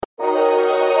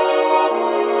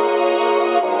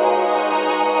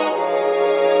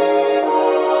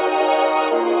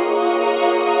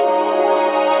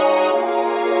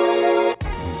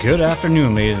Good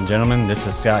afternoon, ladies and gentlemen. This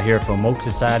is Scott here from Woke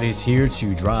Societies, here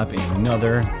to drop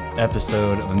another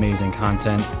episode of amazing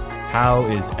content. How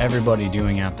is everybody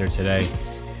doing out there today?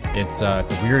 It's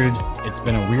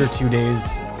been a weird 2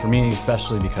 days for me,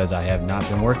 especially because I have not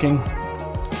been working.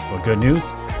 But good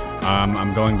news,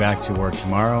 I'm going back to work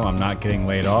tomorrow. I'm not getting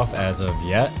laid off as of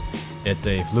yet. It's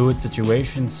a fluid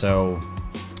situation, so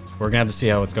we're gonna have to see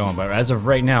how it's going. But as of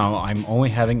right now, I'm only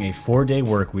having a 4-day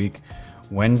work week.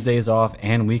 Wednesdays off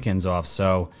and weekends off,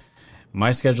 so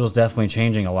my schedule is definitely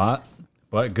changing a lot.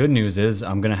 But good news is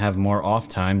I'm going to have more off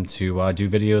time to do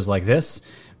videos like this.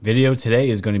 Video today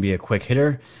is going to be a quick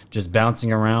hitter, just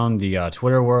bouncing around the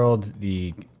Twitter world,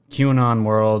 the QAnon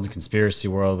world, conspiracy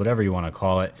world, whatever you want to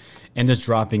call it, and just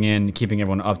dropping in, keeping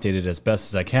everyone updated as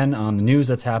best as I can on the news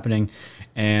that's happening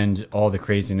and all the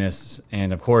craziness.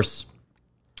 And of course,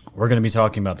 we're going to be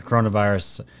talking about the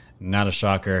coronavirus, not a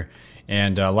shocker,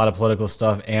 and a lot of political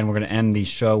stuff, and we're going to end the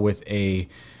show with a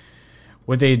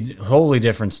wholly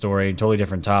different story, totally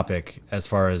different topic, as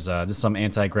far as just some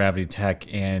anti-gravity tech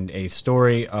and a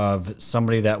story of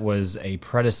somebody that was a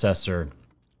predecessor,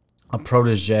 a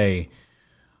protege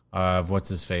of what's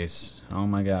his face? Oh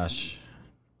my gosh,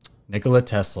 Nikola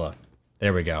Tesla.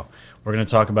 There we go. We're going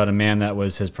to talk about a man that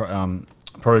was his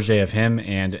protege of him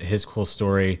and his cool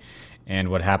story and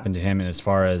what happened to him, and as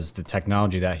far as the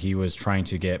technology that he was trying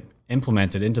to get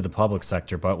implemented into the public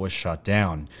sector but was shut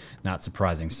down. Not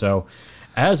surprising. So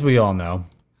as we all know,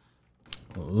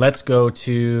 let's go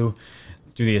to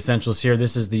do the essentials here.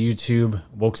 This is the YouTube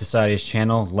Woke Society's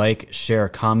channel. Like, share,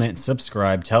 comment,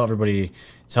 subscribe, tell everybody,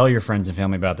 tell your friends and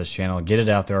family about this channel, get it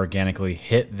out there organically,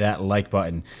 hit that like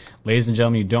button. Ladies and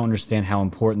gentlemen, you don't understand how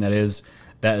important that is.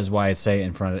 That is why I say it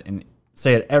in front of and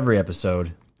say it every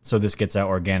episode, so this gets out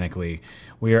organically.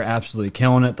 We are absolutely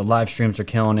killing it. The live streams are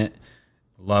killing it.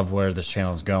 Love where this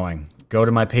channel is going. Go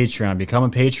to my Patreon, become a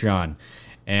Patreon,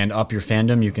 and up your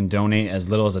fandom. You can donate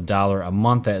as little as $1 a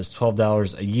month. That is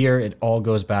 $12 a year. It all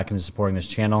goes back into supporting this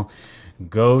channel.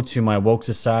 Go to my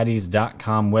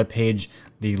wokesocieties.com webpage.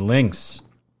 The links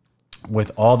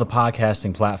with all the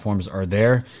podcasting platforms are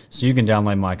there, so you can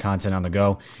download my content on the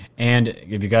go. And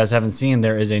if you guys haven't seen,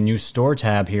 there is a new store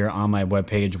tab here on my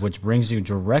webpage, which brings you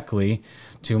directly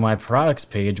to my products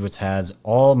page, which has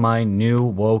all my new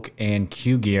woke and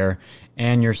Q gear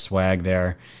and your swag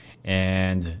there.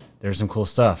 And there's some cool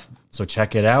stuff. So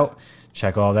check it out.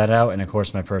 Check all that out. And of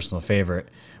course, my personal favorite,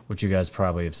 which you guys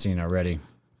probably have seen already,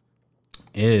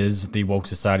 is the Woke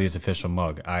Society's official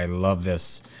mug. I love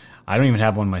this. I don't even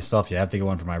have one myself yet. I have to get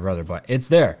one for my brother, but it's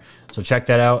there. So check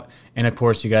that out. And of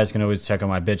course, you guys can always check out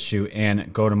my BitChute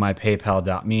and go to my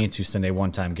paypal.me to send a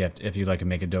one-time gift if you'd like to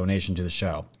make a donation to the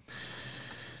show.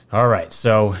 All right,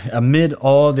 so amid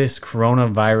all this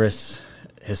coronavirus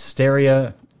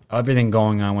hysteria, everything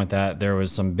going on with that, there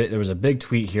was a big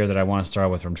tweet here that I want to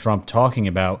start with from Trump talking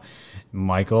about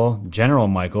General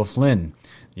Michael Flynn,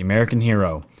 the American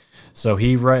hero. So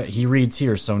he reads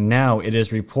here, so now it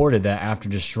is reported that after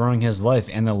destroying his life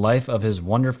and the life of his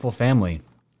wonderful family,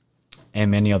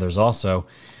 and many others also,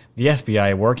 the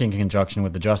FBI, working in conjunction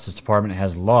with the Justice Department,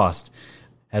 has lost,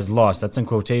 that's in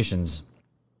quotations,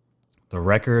 the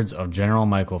records of General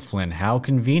Michael Flynn. How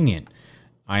convenient.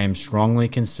 I am strongly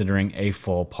considering a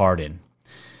full pardon.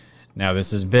 Now,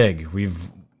 this is big.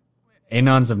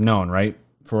 Anons have known, right,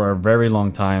 for a very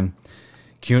long time.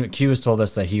 Q has told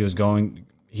us that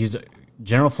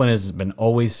General Flynn has been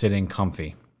always sitting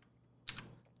comfy.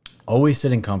 Always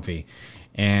sitting comfy.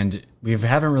 And we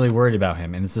haven't really worried about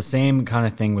him. And it's the same kind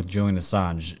of thing with Julian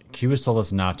Assange. Q has told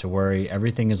us not to worry.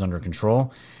 Everything is under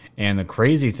control. And the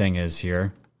crazy thing is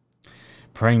here,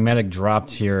 Praying Medic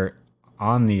dropped here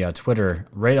on the Twitter,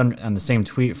 right on the same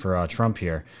tweet for Trump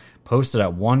here, posted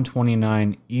at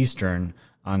 1:29 Eastern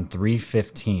on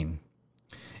 3:15.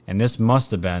 And this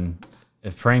must have been,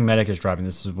 if Praying Medic is dropping,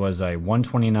 this was a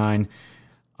 1:29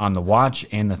 on the watch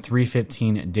and the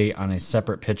 3:15 date on a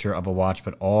separate picture of a watch,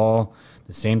 but all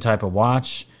the same type of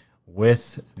watch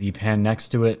with the pen next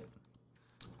to it.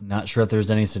 Not sure if there's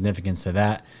any significance to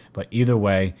that, but either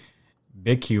way,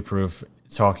 big Q proof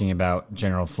talking about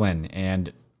General Flynn.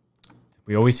 And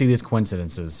we always see these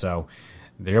coincidences. So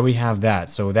there we have that.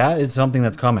 So that is something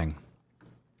that's coming.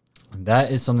 That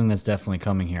is something that's definitely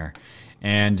coming here.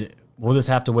 And we'll just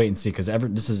have to wait and see, because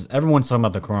everyone's talking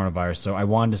about the coronavirus. So I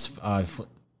wanted to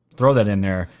throw that in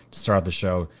there to start the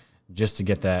show, just to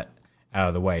get that out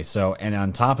of the way. So, and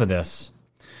on top of this,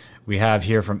 we have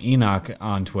here from Enoch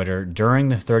on Twitter, during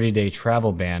the 30-day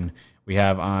travel ban, we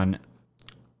have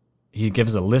he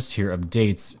gives a list here of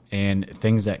dates and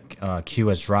things that Q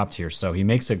has dropped here. So he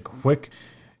makes a quick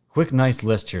Quick, nice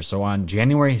list here. So on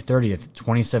January 30th,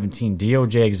 2017,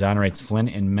 DOJ exonerates Flynn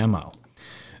in memo.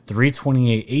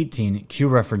 3/28/18, Q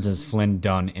references Flynn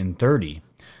done in 30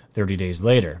 days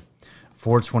later.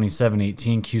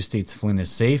 4/27/18, Q states Flynn is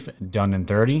safe, done in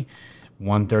 30.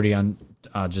 1/30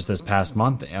 on just this past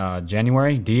month,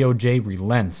 January, DOJ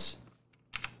relents,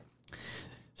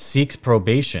 seeks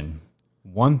probation.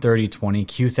 1/30/20,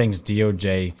 Q thinks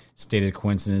DOJ stated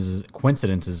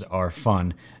coincidences are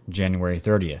fun, January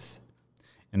 30th.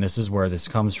 And this is where this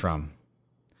comes from.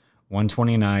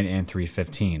 1/29 and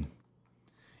 3/15.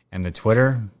 And the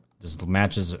Twitter, this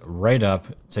matches right up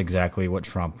to exactly what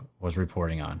Trump was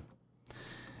reporting on.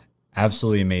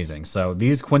 Absolutely amazing. So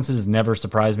these coincidences never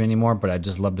surprise me anymore, but I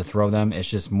just love to throw them. It's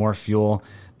just more fuel.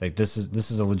 Like this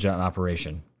is a legit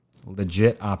operation.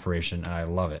 Legit operation, and I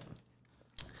love it.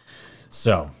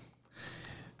 So,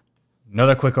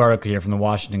 another quick article here from the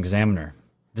Washington Examiner.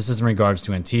 This is in regards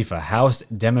to Antifa. House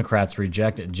Democrats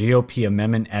reject GOP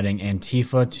amendment adding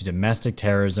Antifa to domestic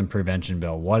terrorism prevention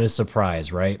bill. What a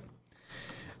surprise, right?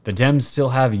 The Dems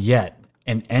still have yet,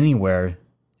 and anywhere,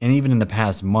 and even in the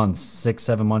past months,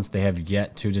 6-7 months, they have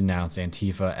yet to denounce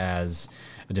Antifa as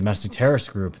a domestic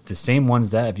terrorist group. The same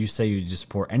ones that if you say you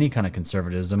support any kind of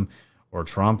conservatism or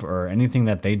Trump or anything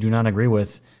that they do not agree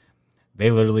with,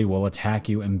 they literally will attack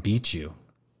you and beat you.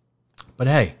 But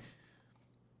hey,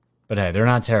 they're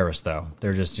not terrorists, though.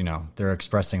 They're just, they're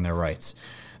expressing their rights.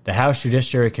 The House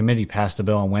Judiciary Committee passed a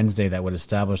bill on Wednesday that would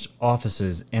establish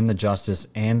offices in the Justice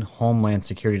and Homeland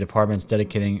Security Departments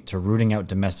dedicating to rooting out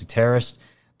domestic terrorist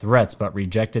threats, but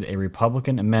rejected a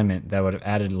Republican amendment that would have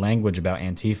added language about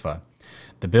Antifa.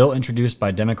 The bill introduced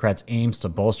by Democrats aims to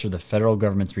bolster the federal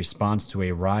government's response to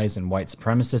a rise in white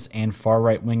supremacist and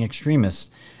far-right-wing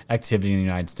extremist activity in the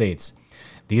United States.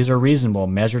 These are reasonable,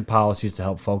 measured policies to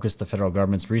help focus the federal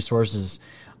government's resources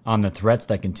on the threats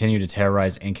that continue to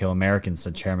terrorize and kill Americans,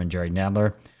 said Chairman Jerry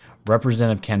Nadler.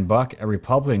 Representative Ken Buck, a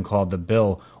Republican, called the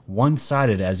bill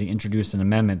one-sided as he introduced an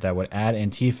amendment that would add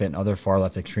Antifa and other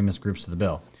far-left extremist groups to the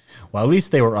bill. Well, at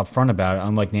least they were upfront about it,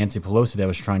 unlike Nancy Pelosi that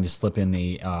was trying to slip in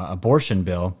the abortion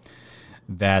bill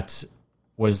that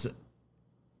was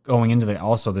going into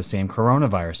also the same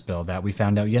coronavirus bill that we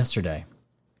found out yesterday.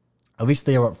 At least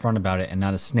they were upfront about it and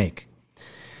not a snake.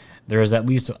 There is at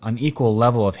least an equal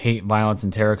level of hate, violence,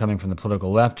 and terror coming from the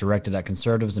political left directed at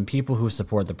conservatives and people who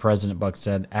support the president, Buck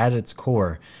said. At its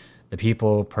core, the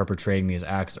people perpetrating these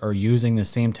acts are using the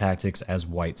same tactics as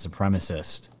white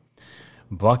supremacists.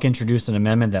 Buck introduced an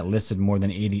amendment that listed more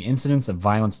than 80 incidents of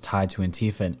violence tied to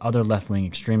Antifa and other left-wing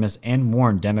extremists and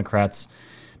warned Democrats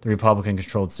the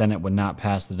Republican-controlled Senate would not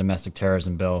pass the domestic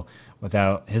terrorism bill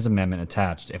without his amendment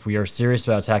attached. If we are serious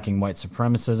about attacking white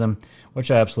supremacism, which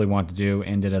I absolutely want to do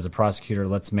and did as a prosecutor,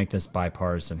 let's make this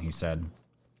bipartisan, he said.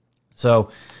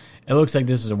 So it looks like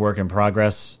this is a work in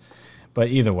progress, but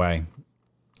either way,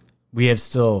 we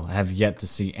have yet to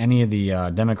see any of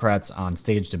the Democrats on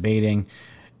stage debating,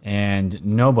 and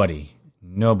no one's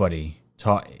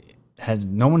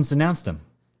denounced them.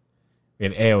 We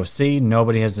have AOC,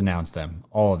 nobody has denounced them,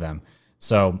 all of them.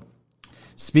 So,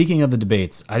 speaking of the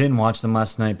debates, I didn't watch them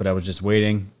last night, but I was just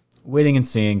waiting and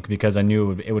seeing because I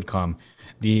knew it would come.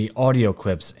 The audio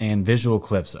clips and visual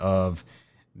clips of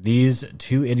these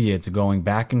two idiots going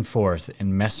back and forth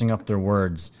and messing up their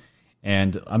words.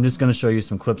 And I'm just going to show you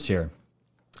some clips here.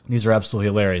 These are absolutely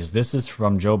hilarious. This is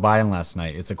from Joe Biden last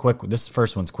night. This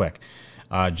first one's quick.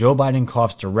 Joe Biden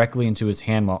coughs directly into his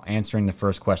hand while answering the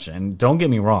first question. And don't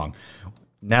get me wrong.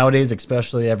 Nowadays,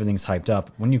 especially, everything's hyped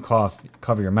up. When you cough,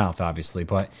 cover your mouth, obviously.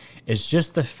 But it's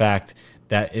just the fact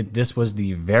that this was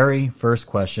the very first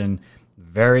question,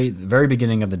 very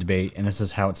beginning of the debate, and this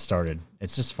is how it started.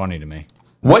 It's just funny to me.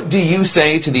 What do you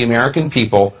say to the American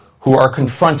people who are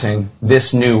confronting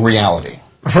this new reality?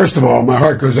 First of all, my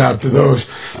heart goes out to those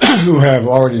who have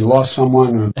already lost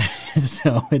someone.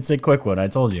 So it's a quick one. I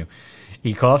told you.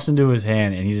 He coughs into his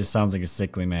hand, and he just sounds like a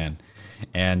sickly man.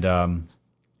 And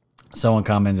someone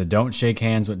commented, "Don't shake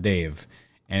hands with Dave,"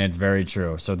 and it's very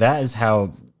true. So that's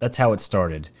how it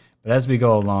started. But as we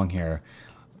go along here,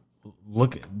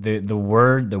 look the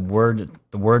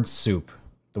word soup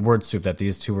that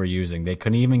these two were using. They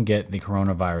couldn't even get the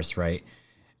coronavirus right.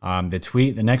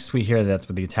 The next tweet here, that's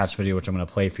with the attached video, which I'm going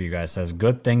to play for you guys, says,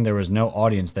 "Good thing there was no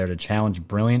audience there to challenge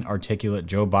brilliant, articulate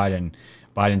Joe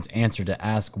Biden's answer to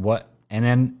ask what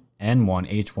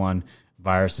N1H1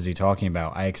 virus is he talking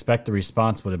about. I expect the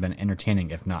response would have been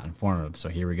entertaining, if not informative." So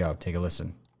here we go. Take a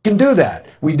listen. Can do that.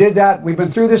 We did that. We've been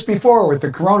through this before with the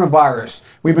coronavirus.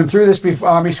 We've been through this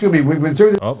before. We've been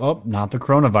through this. Oh, not the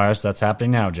coronavirus. That's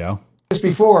happening now, Joe. this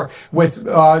before with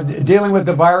dealing with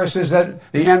the viruses that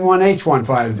the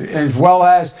N1H15, as well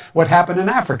as what happened in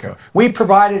Africa. We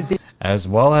provided the As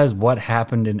well as what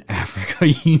happened in Africa.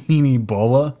 You mean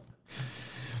Ebola?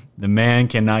 The man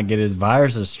cannot get his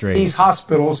viruses straight. these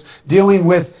hospitals dealing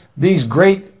with these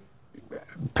great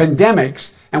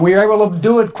pandemics, and we were able to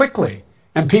do it quickly,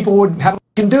 and people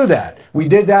can do that. We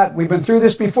did that. We've been through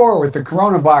this before with the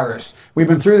coronavirus. We've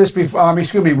been through this before.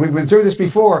 We've been through this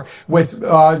before with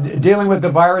dealing with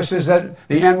the viruses that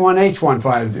the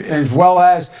N1H15, as well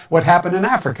as what happened in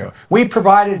Africa. We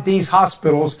provided these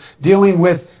hospitals dealing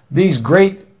with these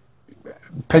great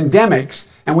pandemics,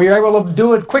 and we were able to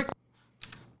do it quickly.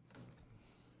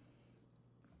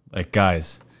 Like,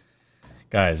 guys,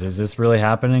 is this really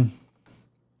happening?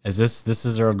 Is this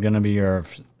going to be your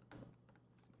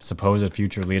supposed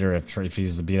future leader if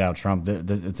he's to beat out Trump?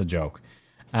 It's a joke,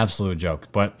 absolute joke.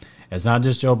 But it's not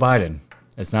just Joe Biden.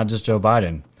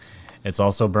 It's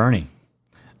also Bernie.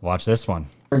 Watch this one.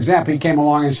 For example, he came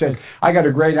along and said, "I got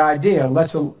a great idea.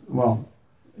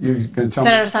 You're going to tell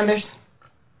Senator me." Sanders.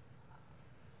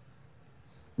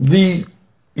 The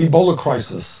Ebola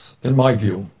crisis, in my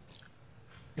view,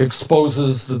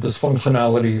 exposes the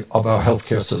dysfunctionality of our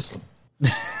healthcare system.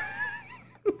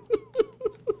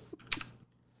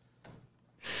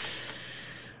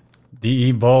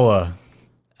 The Ebola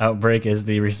outbreak is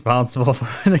responsible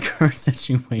for the current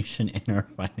situation in our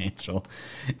financial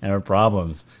and our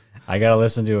problems. I got to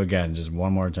listen to it again just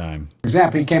one more time. For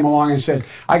example, he came along and said,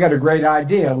 "I got a great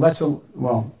idea. You're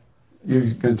going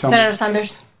to tell Senator me."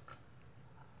 Sanders.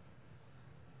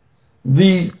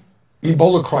 The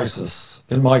Ebola crisis,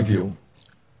 in my view,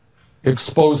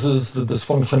 exposes the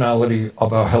dysfunctionality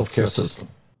of our healthcare system.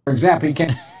 For example, he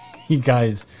came. You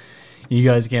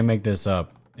guys can't make this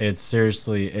up. It's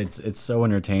seriously, it's so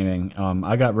entertaining.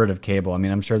 I got rid of cable. I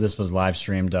mean, I'm sure this was live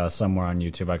streamed somewhere on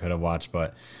YouTube I could have watched,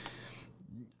 but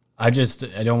I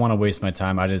don't want to waste my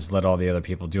time. I just let all the other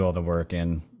people do all the work,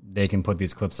 and they can put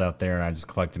these clips out there, and I just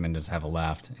collect them and just have a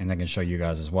laugh, and I can show you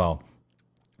guys as well.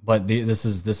 But this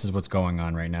is what's going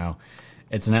on right now.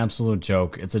 It's an absolute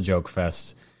joke. It's a joke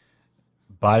fest.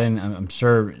 Biden, I'm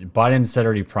sure Biden said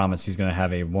already promised he's going to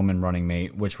have a woman running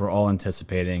mate, which we're all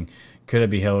anticipating. Could it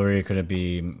be Hillary? Could it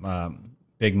be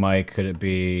Big Mike? Could it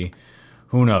be,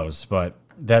 who knows? But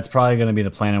that's probably going to be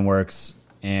the plan in works,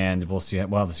 and we'll see.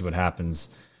 We'll have to see what happens.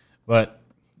 But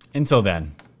until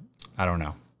then, I don't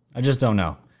know. I just don't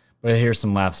know. But here's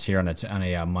some laughs here on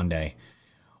a Monday,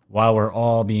 while we're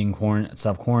all being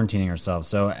self-quarantining ourselves.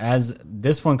 So as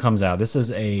this one comes out, this is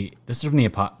from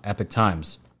the Epic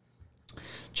Times.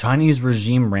 Chinese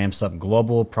regime ramps up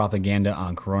global propaganda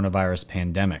on coronavirus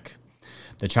pandemic.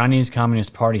 The Chinese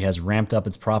Communist Party has ramped up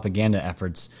its propaganda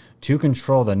efforts to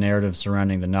control the narrative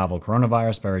surrounding the novel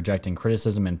coronavirus by rejecting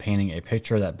criticism and painting a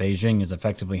picture that Beijing is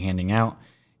effectively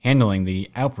handling the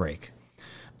outbreak.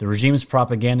 The regime's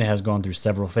propaganda has gone through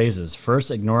several phases, first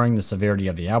ignoring the severity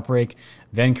of the outbreak,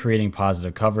 then creating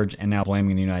positive coverage, and now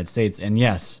blaming the United States. And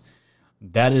yes,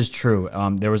 that is true.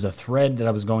 There was a thread that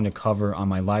I was going to cover on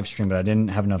my live stream, but I didn't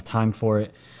have enough time for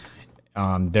it.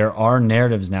 There are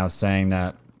narratives now saying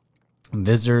that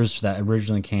visitors that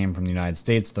originally came from the United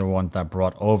States, the ones that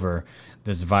brought over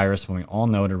this virus, when we all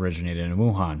know it originated in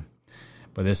Wuhan.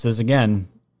 But this is, again,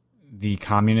 the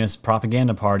Communist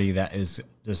Propaganda Party that is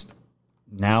just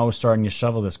now starting to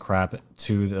shovel this crap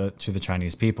to the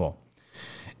Chinese people.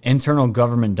 Internal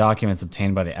government documents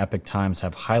obtained by the Epic Times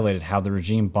have highlighted how the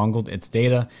regime bungled its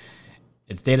data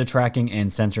tracking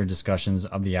and censored discussions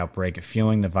of the outbreak,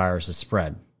 fueling the virus's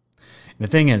spread. And the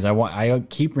thing is, I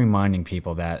keep reminding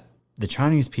people that the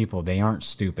Chinese people, they aren't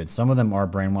stupid. Some of them are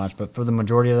brainwashed, but for the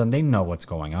majority of them, they know what's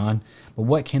going on. But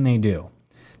what can they do?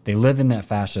 They live in that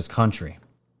fascist country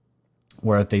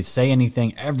where if they say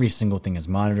anything, every single thing is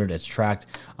monitored, it's tracked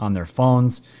on their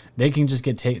phones. They can just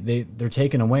they're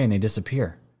taken away and they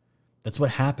disappear. That's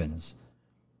what happens.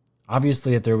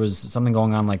 Obviously, if there was something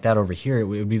going on like that over here, it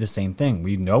would be the same thing.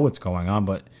 We know what's going on,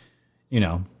 but,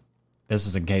 this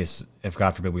is a case, if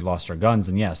God forbid we lost our guns,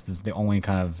 then yes, this is the only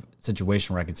kind of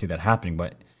situation where I could see that happening,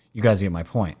 but you guys get my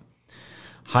point.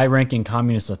 High-ranking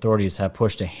communist authorities have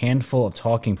pushed a handful of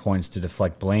talking points to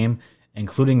deflect blame,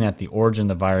 including that the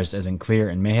origin of the virus isn't clear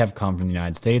and may have come from the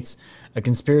United States, a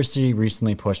conspiracy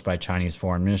recently pushed by Chinese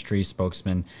Foreign Ministry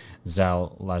spokesman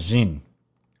Zhao Lajin.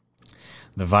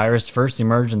 The virus first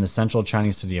emerged in the central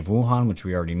Chinese city of Wuhan, which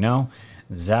we already know.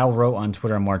 Zhao wrote on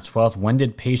Twitter on March 12th, "When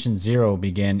did patient zero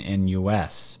begin in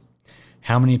U.S.?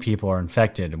 How many people are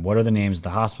infected? What are the names of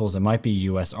the hospitals? It might be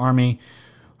U.S. Army.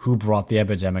 Who brought the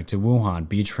epidemic to Wuhan?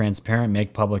 Be transparent,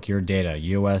 make public your data.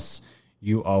 U.S.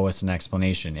 you owe us an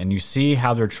explanation. And you see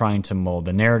how they're trying to mold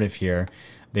the narrative here.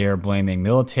 They are blaming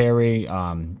military,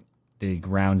 the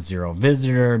ground zero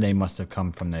visitor. They must have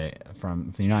come from the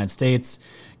United States,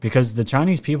 because the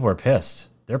Chinese people are pissed.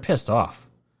 They're pissed off.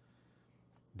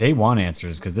 They want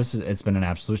answers because it's been an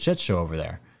absolute shit show over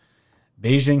there.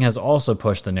 Beijing has also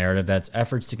pushed the narrative that its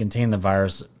efforts to contain the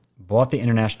virus bought the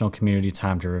international community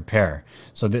time to repair.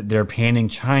 So they're painting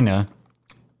China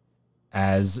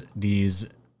as these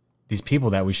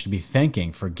people that we should be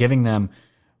thanking for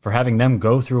having them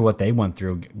go through what they went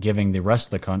through, giving the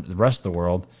rest of the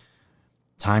world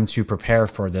time to prepare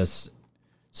for this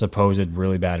supposed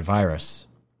really bad virus.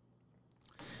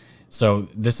 So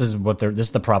this is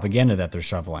the propaganda that they're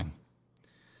shoveling.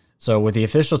 So with the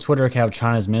official Twitter account of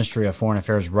China's Ministry of Foreign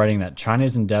Affairs writing that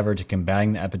China's endeavor to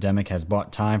combating the epidemic has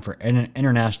bought time for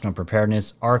international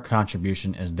preparedness, our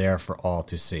contribution is there for all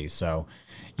to see. So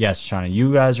yes, China,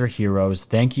 you guys are heroes.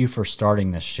 Thank you for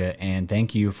starting this shit, and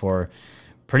thank you for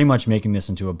pretty much making this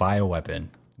into a bioweapon,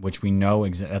 which we know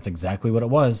that's exactly what it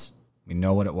was. We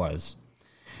know what it was.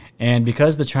 And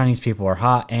because the Chinese people are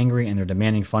hot, angry, and they're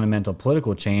demanding fundamental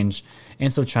political change,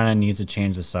 and so China needs to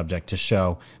change the subject to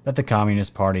show that the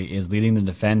Communist Party is leading the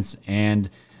defense and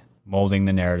molding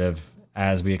the narrative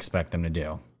as we expect them to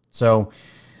do. So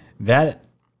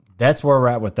that's where we're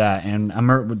at with that. And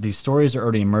these stories are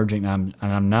already emerging, and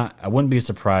I wouldn't be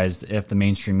surprised if the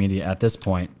mainstream media at this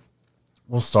point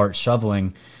will start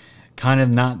shoveling kind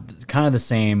of the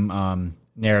same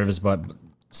narratives, but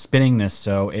spinning this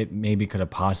so it maybe could have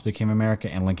possibly become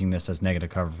America and linking this as negative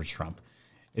cover for Trump.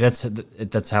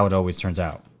 That's how it always turns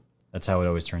out. That's how it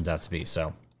always turns out to be.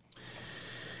 So,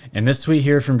 and this tweet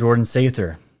here from Jordan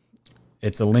Sather,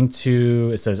 it's a link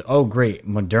to, it says, oh great,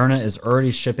 Moderna is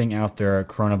already shipping out their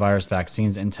coronavirus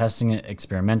vaccines and testing it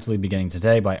experimentally beginning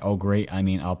today. By oh great, I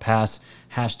mean I'll pass,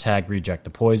 #reject the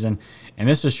poison. And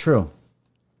this is true.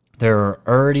 There are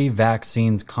already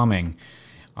vaccines coming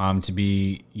to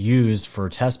be used for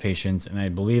test patients, and I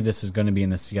believe this is going to be in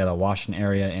the Seattle, Washington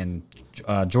area, and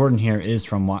Jordan here is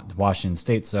from Washington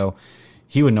State, so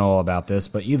he would know all about this.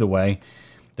 But either way,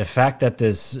 the fact that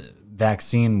this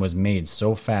vaccine was made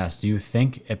so fast, do you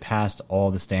think it passed all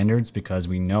the standards? Because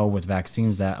we know with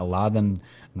vaccines that a lot of them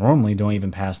normally don't even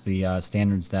pass the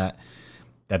standards that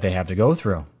they have to go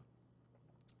through.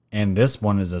 And this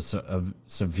one is of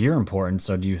severe importance,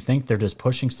 so do you think they're just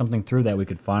pushing something through that we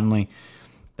could finally...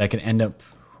 that could end up,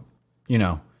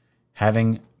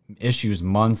 having issues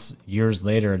months, years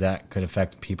later that could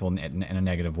affect people in a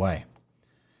negative way.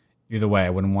 Either way,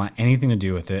 I wouldn't want anything to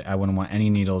do with it. I wouldn't want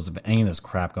any needles of any of this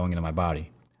crap going into my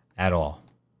body at all.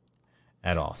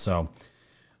 At all. So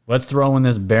let's throw in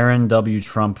this Barron W.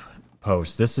 Trump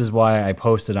post. This is why I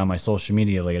posted on my social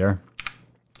media later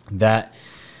that,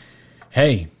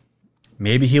 hey,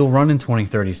 maybe he'll run in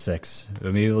 2036.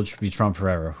 Maybe it'll be Trump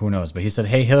forever. Who knows? But he said,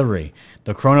 hey, Hillary,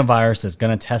 the coronavirus is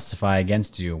going to testify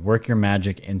against you. Work your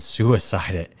magic and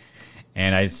suicide it.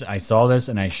 And I saw this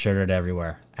and I shared it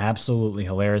everywhere. Absolutely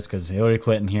hilarious, because Hillary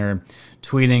Clinton here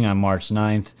tweeting on March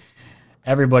 9th,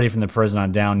 everybody from the prison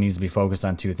on down needs to be focused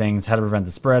on two things: how to prevent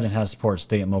the spread and how to support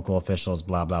state and local officials,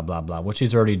 blah, blah, blah, blah, which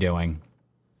she's already doing.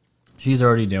 She's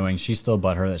still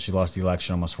butthurt that she lost the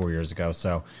election almost 4 years ago.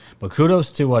 So, but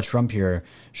kudos to Trump here,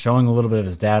 showing a little bit of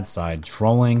his dad's side,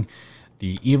 trolling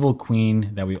the evil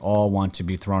queen that we all want to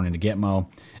be thrown into Gitmo.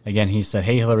 Again, he said,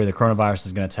 hey, Hillary, the coronavirus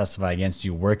is going to testify against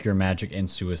you. Work your magic and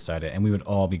suicide it. And we would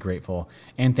all be grateful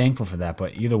and thankful for that.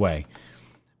 But either way,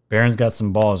 Barron's got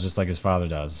some balls just like his father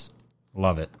does.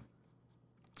 Love it.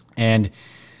 And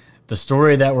the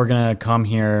story that we're going to come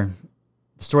here...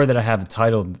 the story that I have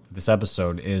titled this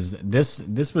episode is this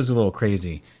was a little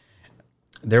crazy.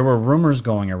 There were rumors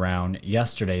going around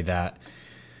yesterday that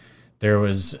there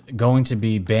was going to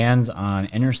be bans on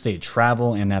interstate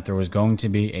travel and that there was going to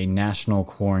be a national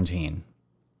quarantine.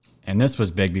 And this was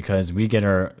big because we get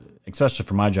especially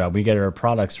for my job, we get our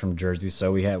products from Jersey.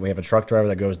 So we have a truck driver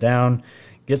that goes down,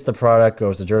 gets the product,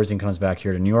 goes to Jersey and comes back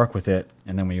here to New York with it.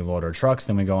 And then we load our trucks,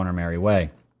 then we go on our merry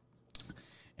way.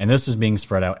 And this was being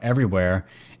spread out everywhere.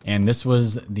 And this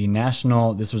was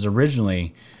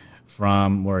originally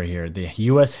from, the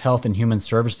U.S. Health and Human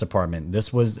Service Department.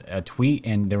 This was a tweet,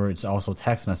 and there was also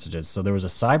text messages. So there was a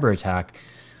cyber attack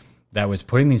that was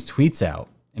putting these tweets out,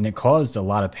 and it caused a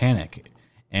lot of panic.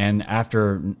 And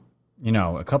after,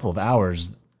 a couple of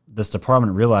hours, this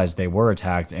department realized they were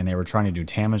attacked, and they were trying to do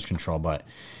damage control. But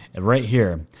right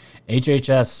here,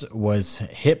 HHS was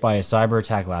hit by a cyber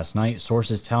attack last night.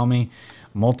 Sources tell me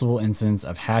multiple incidents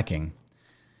of hacking.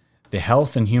 The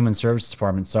Health and Human Services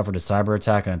Department suffered a cyber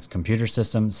attack on its computer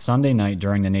system Sunday night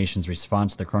during the nation's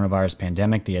response to the coronavirus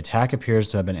pandemic. The attack appears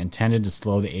to have been intended to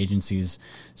slow the agency's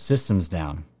systems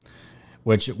down,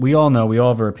 which we all know. We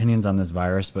all have our opinions on this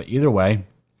virus, but either way,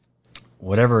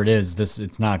 whatever it is,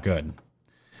 it's not good.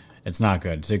 It's not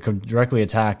good to directly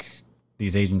attack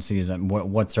these agencies and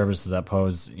what services that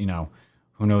pose.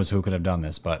 Who knows who could have done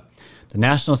this, but the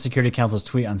National Security Council's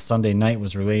tweet on Sunday night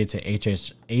was related to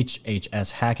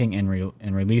HHS hacking and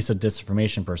release of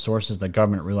disinformation per sources. The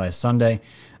government realized Sunday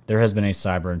there has been a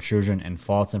cyber intrusion and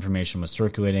false information was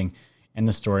circulating, and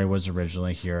the story was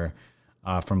originally here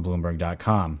from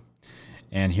Bloomberg.com.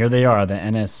 And here they are. The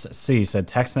NSC said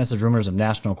text message rumors of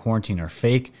national quarantine are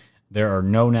fake. There are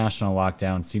no national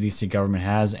lockdowns. CDC government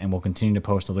has and will continue to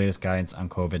post the latest guidance on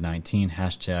COVID-19,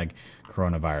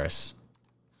 #coronavirus.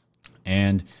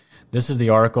 And this is the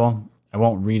article. I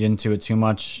won't read into it too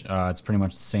much. It's pretty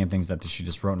much the same things that she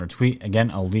just wrote in her tweet.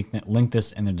 Again, I'll link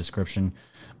this in the description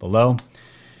below.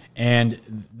 And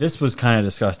this was kind of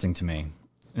disgusting to me.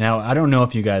 Now, I don't know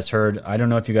if you guys heard. I don't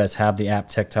know if you guys have the app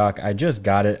TikTok. I just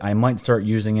got it. I might start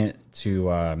using it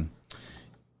to,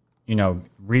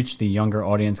 reach the younger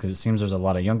audience because it seems there's a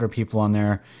lot of younger people on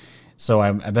there. So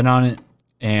I've been on it,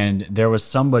 and there was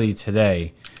somebody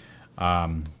today.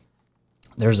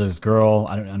 There's this girl,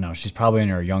 I don't know, she's probably in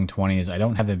her young 20s. I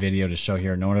don't have the video to show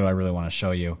here, nor do I really want to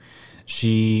show you.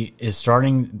 She is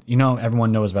starting,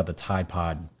 everyone knows about the Tide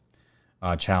Pod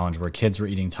challenge where kids were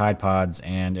eating Tide Pods,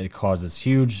 and it caused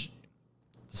this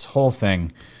whole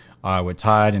thing with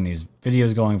Tide and these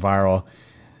videos going viral.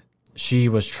 She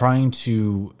was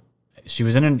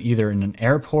either in an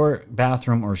airport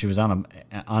bathroom or she was on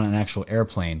an actual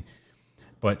airplane,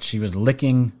 but she was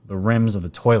licking the rims of the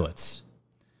toilets.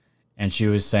 And she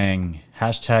was saying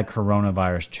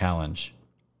 #coronavirus challenge.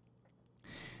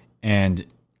 And it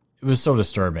was so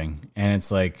disturbing. And it's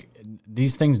like,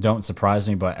 these things don't surprise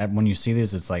me, but when you see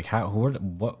this, it's like,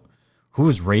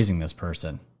 who's raising this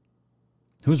person?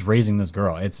 Who's raising this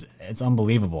girl? It's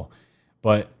unbelievable.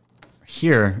 But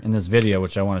here in this video,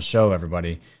 which I want to show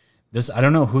everybody, I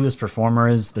don't know who this performer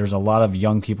is. There's a lot of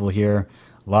young people here,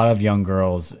 a lot of young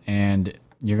girls, and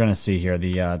you're going to see here,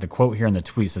 the quote here in the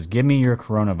tweet says, "Give me your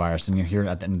coronavirus," and you'll hear it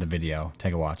at the end of the video.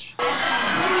 Take a watch.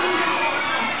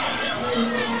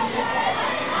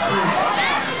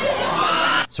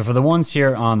 So for the ones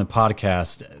here on the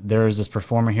podcast, there's this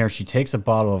performer here. She takes a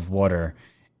bottle of water,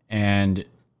 and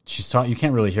you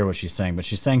can't really hear what she's saying, but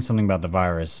she's saying something about the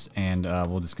virus, and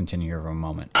we'll just continue here for a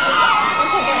moment.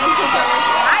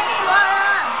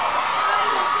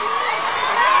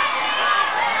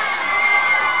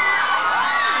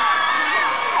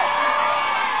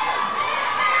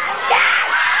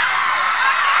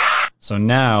 So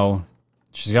now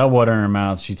she's got water in her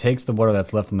mouth. She takes the water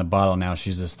that's left in the bottle. Now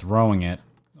she's just throwing it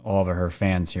all over her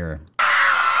fans here.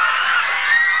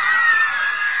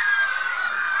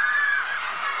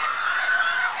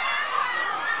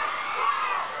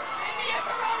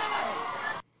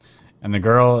 And the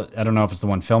girl, I don't know if it's the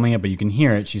one filming it, but you can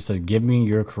hear it. She says, "Give me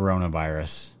your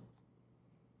coronavirus."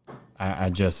 I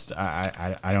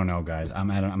don't know, guys.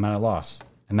 I'm at a loss.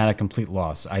 I'm at a complete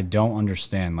loss. I don't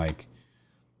understand,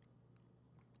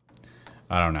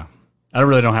 I don't know. I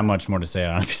really don't have much more to say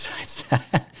on it besides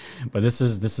that. But this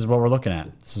is what we're looking at.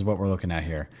 This is what we're looking at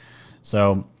here.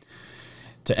 So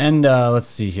to end, let's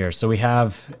see here. So we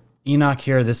have Enoch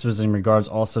here. This was in regards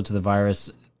also to the virus.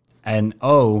 And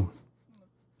let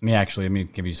me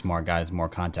give you some more, guys, more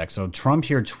context. So Trump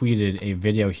here tweeted a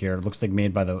video here. It looks like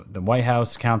made by the White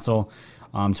House counsel,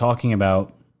 talking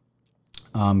about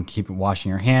keep washing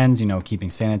your hands, keeping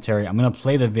sanitary. I'm going to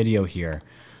play the video here.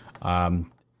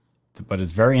 But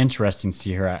it's very interesting to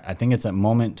see here. I think it's at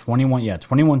moment 21. Yeah,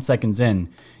 21 seconds in,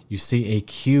 you see a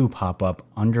Q pop up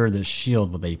under the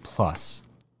shield with a plus.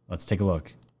 Let's take a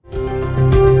look.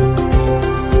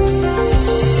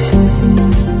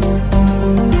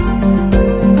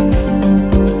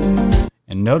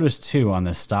 And notice too on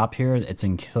the stop here, it's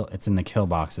in the kill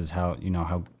boxes. How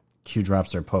Q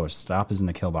drops their post. Stop is in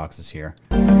the kill boxes here.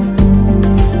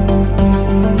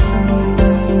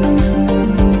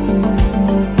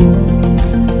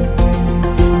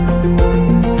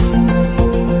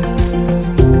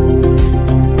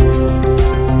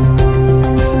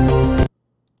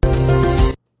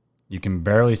 You can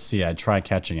barely see. I tried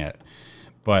catching it,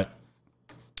 but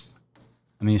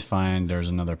let me find. There's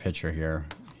another picture here.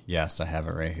 Yes, I have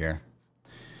it right here.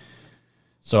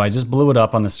 So I just blew it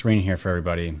up on the screen here for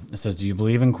everybody. It says, "Do you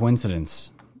believe in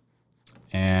coincidence?"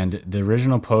 And the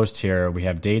original post here, we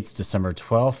have dates December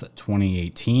 12th,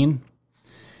 2018,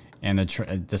 and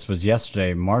this was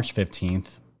yesterday, March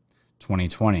 15th,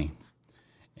 2020.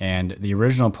 And the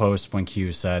original post, when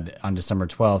Q said on December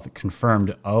 12th,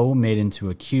 confirmed O made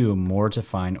into a Q, more to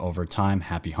find over time.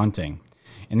 Happy hunting.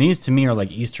 And these to me are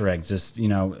like Easter eggs. Just,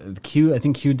 Q, I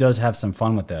think Q does have some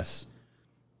fun with this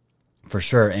for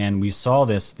sure. And we saw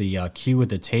this, the Q with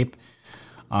the tape.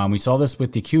 We saw this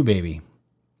with the Q baby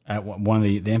at one of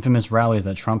the infamous rallies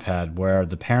that Trump had, where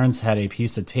the parents had a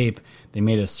piece of tape. They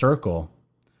made a circle.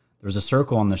 There was a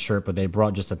circle on the shirt, but they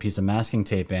brought just a piece of masking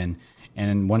tape in.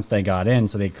 And once they got in,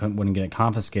 so they wouldn't get it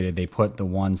confiscated, they put the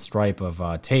one stripe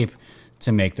of tape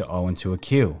to make the O into a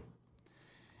Q.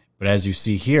 But as you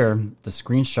see here, the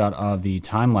screenshot of the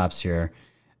time lapse here,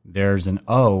 there's an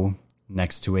O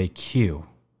next to a Q.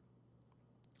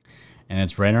 And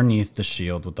it's right underneath the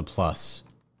shield with the plus.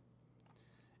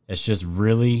 It's just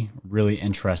really, really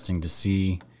interesting to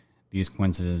see these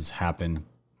coincidences happen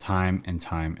time and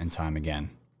time and time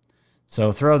again.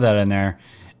 So throw that in there.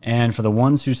 And for the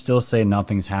ones who still say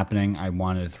nothing's happening, I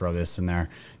wanted to throw this in there.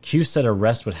 Q said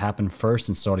arrest would happen first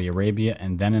in Saudi Arabia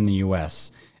and then in the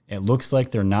U.S. It looks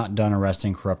like they're not done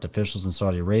arresting corrupt officials in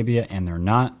Saudi Arabia, and they're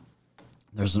not.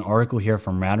 There's an article here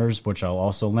from Reuters, which I'll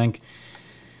also link.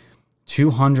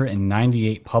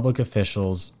 298 public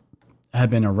officials have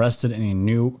been arrested in a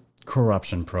new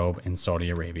corruption probe in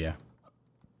Saudi Arabia.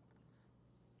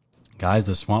 Guys,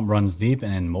 the swamp runs deep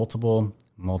and in multiple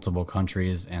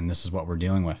countries, and this is what we're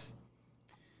dealing with.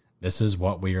 This is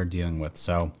what we are dealing with.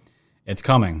 So it's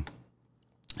coming.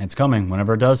 It's coming.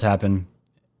 Whenever it does happen,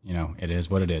 it is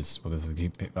what it is. We'll just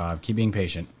keep being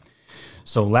patient.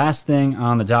 So last thing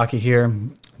on the docket here,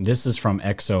 this is from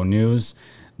XO News.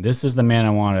 This is the man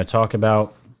I wanted to talk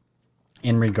about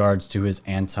in regards to his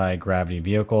anti-gravity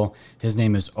vehicle. His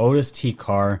name is Otis T.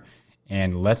 Carr,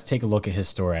 and let's take a look at his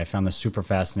story. I found this super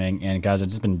fascinating. And guys, I've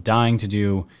just been dying to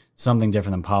do something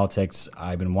different than politics.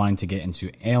 I've been wanting to get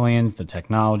into aliens, the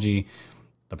technology,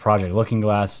 the Project Looking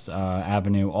Glass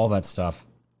avenue, all that stuff.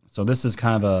 So this is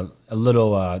kind of a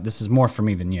little, this is more for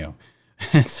me than you.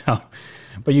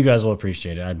 But you guys will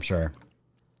appreciate it, I'm sure.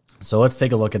 So let's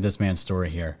take a look at this man's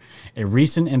story here. A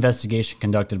recent investigation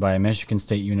conducted by a Michigan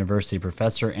State University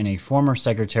professor and a former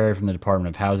secretary from the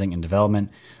Department of Housing and Development,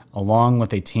 along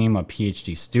with a team of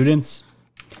PhD students,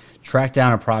 tracked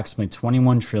down approximately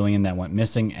 $21 trillion that went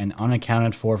missing and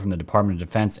unaccounted for from the Department of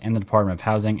Defense and the Department of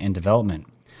Housing and Development.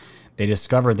 They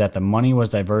discovered that the money was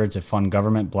diverted to fund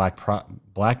government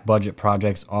black budget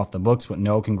projects off the books with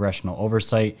no congressional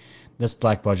oversight. This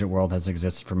black budget world has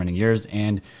existed for many years,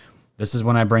 and this is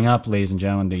when I bring up, ladies and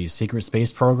gentlemen, the secret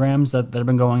space programs that have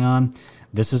been going on.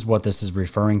 This is what this is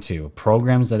referring to.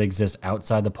 Programs that exist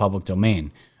outside the public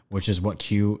domain, which is what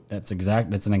that's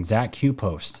an exact Q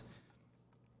post.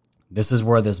 This is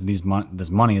where this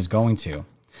money is going to.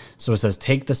 So it says,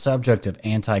 take the subject of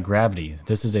anti-gravity.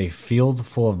 This is a field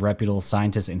full of reputable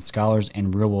scientists and scholars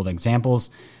and real-world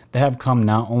examples that have come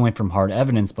not only from hard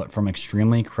evidence, but from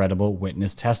extremely credible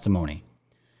witness testimony.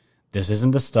 This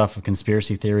isn't the stuff of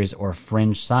conspiracy theories or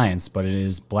fringe science, but it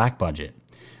is black budget.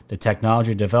 The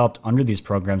technology developed under these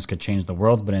programs could change the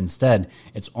world, but instead,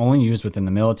 it's only used within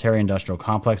the military-industrial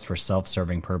complex for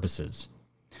self-serving purposes.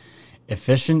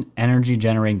 Efficient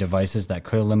energy-generating devices that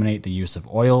could eliminate the use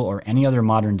of oil or any other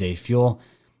modern-day fuel,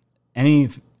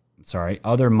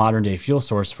 other modern-day fuel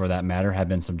source for that matter, have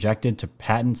been subjected to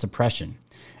patent suppression.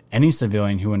 Any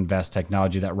civilian who invests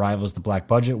technology that rivals the black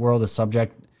budget world is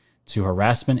subject to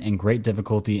harassment and great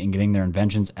difficulty in getting their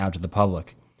inventions out to the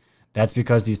public. That's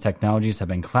because these technologies have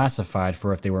been classified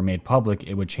for if they were made public,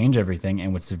 it would change everything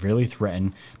and would severely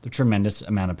threaten the tremendous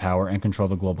amount of power and control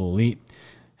the global elite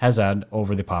has had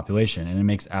over the population. And it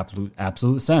makes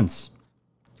absolute sense.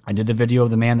 I did the video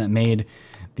of the man that made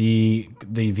the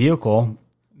vehicle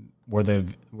where the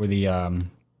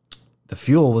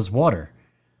fuel was water.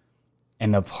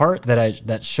 And the part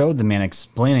that showed the man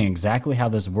explaining exactly how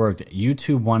this worked,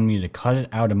 YouTube wanted me to cut it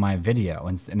out of my video,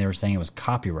 and they were saying it was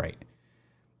copyright.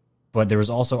 But there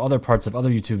was also other parts of other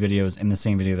YouTube videos in the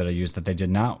same video that I used that they did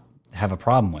not have a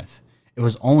problem with. It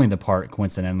was only the part,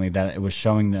 coincidentally, that it was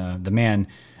showing the man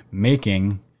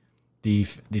making the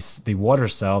water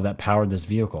cell that powered this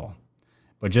vehicle.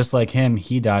 But just like him,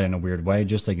 he died in a weird way,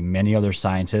 just like many other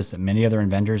scientists and many other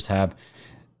inventors have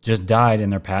just died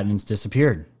and their patents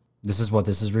disappeared. This is what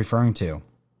this is referring to.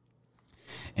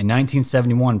 In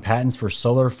 1971, patents for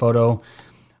solar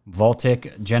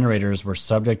photovoltaic generators were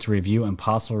subject to review and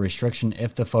possible restriction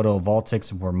if the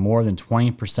photovoltaics were more than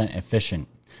 20% efficient.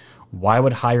 Why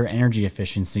would higher energy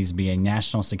efficiencies be a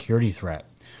national security threat?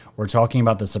 We're talking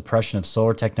about the suppression of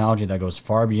solar technology that goes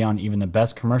far beyond even the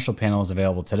best commercial panels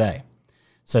available today.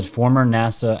 Said former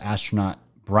NASA astronaut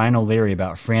Brian O'Leary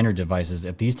about free energy devices,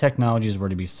 if these technologies were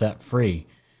to be set free,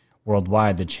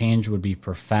 worldwide, the change would be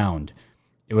profound.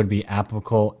 It would be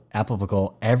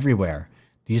applicable everywhere.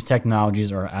 These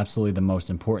technologies are absolutely the most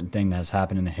important thing that has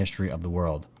happened in the history of the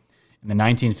world. In the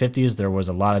 1950s, there was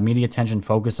a lot of media attention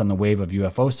focused on the wave of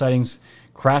UFO sightings,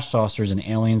 crash saucers, and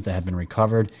aliens that had been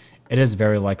recovered. It is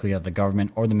very likely that the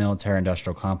government or the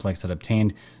military-industrial complex had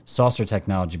obtained saucer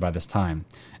technology by this time.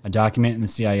 A document in the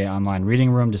CIA online reading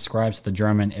room describes that the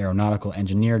German aeronautical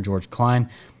engineer George Klein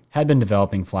had been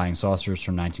developing flying saucers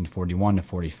from 1941 to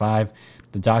 45.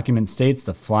 The document states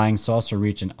the flying saucer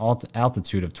reached an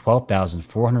altitude of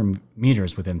 12,400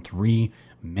 meters within 3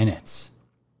 minutes.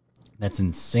 That's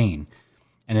insane.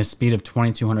 And a speed of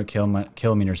 2,200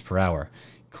 kilometers per hour.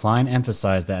 Klein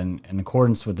emphasized that in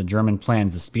accordance with the German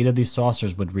plans, the speed of these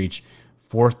saucers would reach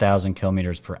 4,000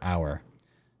 kilometers per hour.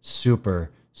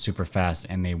 Super, super fast,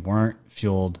 and they weren't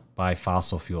fueled by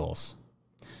fossil fuels.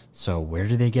 So where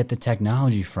do they get the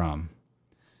technology from?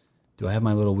 Do I have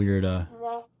my little weird...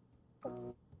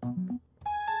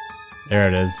 There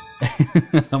it is.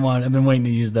 I've been waiting to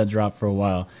use that drop for a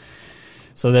while.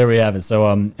 So there we have it.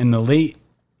 So in the late...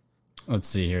 Let's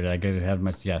see here. Did I get ahead of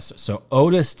my... Yes. So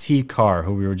Otis T. Carr,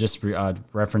 who we were just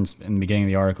referenced in the beginning of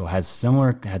the article, had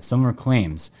similar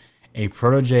claims. A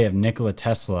protege of Nikola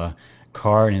Tesla,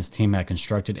 Carr and his team had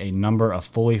constructed a number of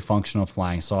fully functional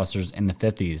flying saucers in the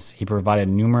 50s. He provided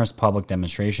numerous public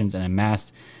demonstrations and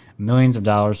amassed millions of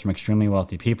dollars from extremely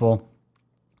wealthy people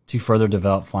to further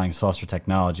develop flying saucer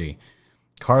technology.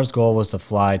 Carr's goal was to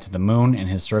fly to the moon in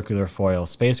his circular foil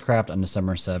spacecraft on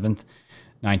December 7th,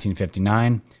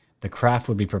 1959. The craft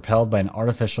would be propelled by an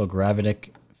artificial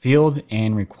gravitic field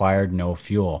and required no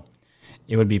fuel.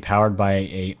 It would be powered by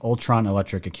a Ultron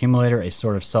electric accumulator, a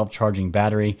sort of self-charging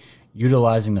battery,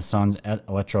 utilizing the sun's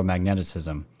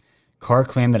electromagnetism. Carr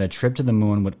claimed that a trip to the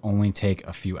moon would only take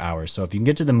a few hours. So if you can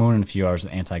get to the moon in a few hours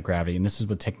with anti-gravity, and this is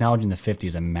with technology in the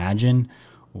 50s, imagine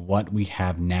what we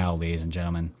have now, ladies and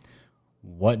gentlemen.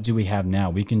 What do we have now?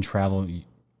 We can travel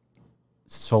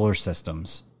solar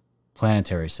systems,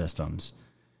 planetary systems.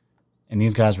 And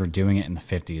these guys were doing it in the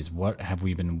 50s. What have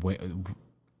we been...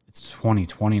 It's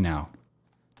 2020 now.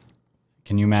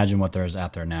 Can you imagine what there is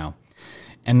out there now?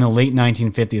 In the late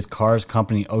 1950s, Carr's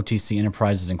company, OTC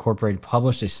Enterprises Incorporated,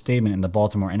 published a statement in the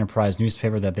Baltimore Enterprise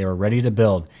newspaper that they were ready to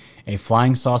build a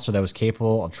flying saucer that was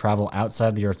capable of travel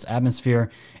outside the Earth's atmosphere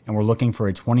and were looking for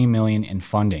a $20 million in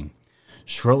funding.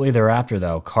 Shortly thereafter,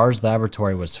 though, Carr's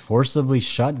laboratory was forcibly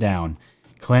shut down,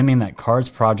 claiming that Carr's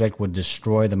project would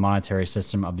destroy the monetary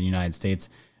system of the United States.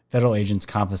 Federal agents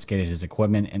confiscated his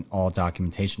equipment and all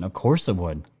documentation. Of course it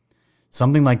would.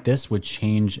 Something like this would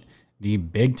change the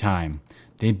big time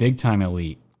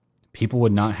elite. People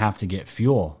would not have to get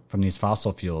fuel from these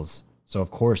fossil fuels. So, of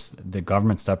course, the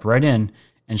government stepped right in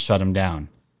and shut him down.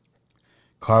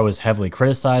 Carr was heavily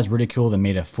criticized, ridiculed, and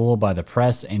made a fool by the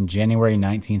press. In January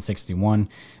 1961,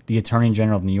 the Attorney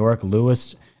General of New York,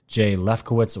 Louis J.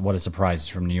 Lefkowitz, what a surprise,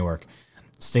 from New York,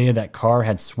 stated that Carr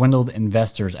had swindled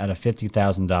investors out of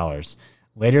 $50,000.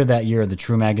 Later that year, the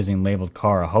True magazine labeled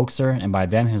Carr a hoaxer, and by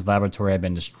then his laboratory had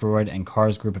been destroyed and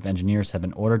Carr's group of engineers had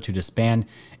been ordered to disband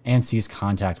and cease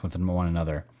contact with one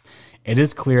another. It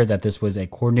is clear that this was a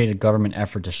coordinated government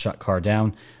effort to shut Carr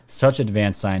down. Such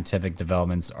advanced scientific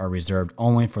developments are reserved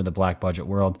only for the black budget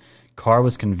world. Carr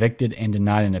was convicted and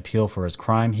denied an appeal for his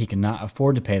crime. He could not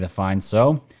afford to pay the fine,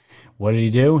 so what did he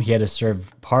do? He had to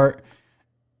serve part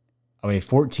of a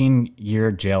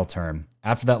 14-year jail term.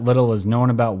 After that, little was known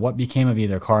about what became of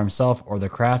either Carr himself or the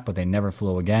craft, but they never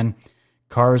flew again.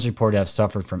 Carr is reported to have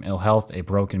suffered from ill health, a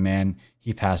broken man.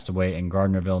 He passed away in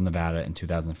Gardnerville, Nevada in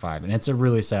 2005. And it's a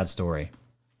really sad story.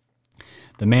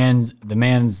 The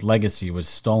man's legacy was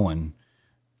stolen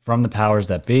from the powers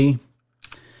that be.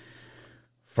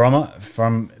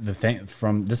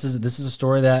 This is a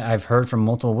story that I've heard from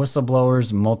multiple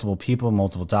whistleblowers, multiple people,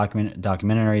 multiple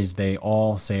documentaries. They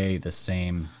all say the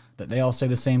same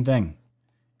thing.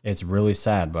 It's really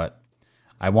sad, but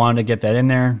I wanted to get that in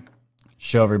there,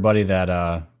 show everybody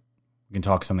that we can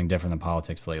talk something different than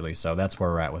politics lately. So that's where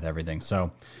we're at with everything.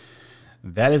 So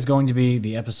that is going to be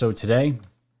the episode today.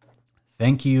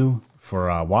 Thank you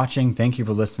for watching. Thank you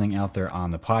for listening out there on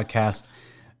the podcast.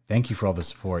 Thank you for all the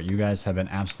support. You guys have been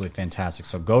absolutely fantastic.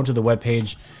 So go to the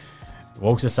webpage,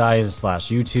 Woke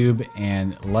Society/YouTube,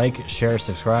 and like, share,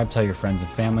 subscribe, tell your friends and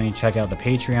family. Check out the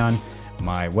Patreon,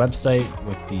 my website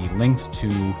with the links to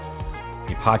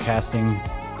the podcasting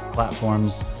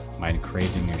platforms, my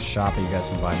crazy new shop that you guys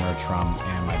can buy merch from,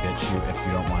 and my BitChute if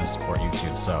you don't want to support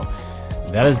YouTube. So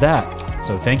that is that.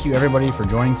 So thank you everybody for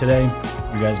joining today.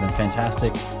 You guys have been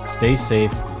fantastic. Stay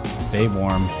safe, stay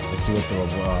warm. We'll see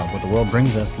what the world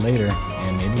brings us later,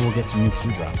 and maybe we'll get some new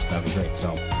Q drops. That'd be great.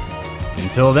 So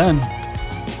Until then.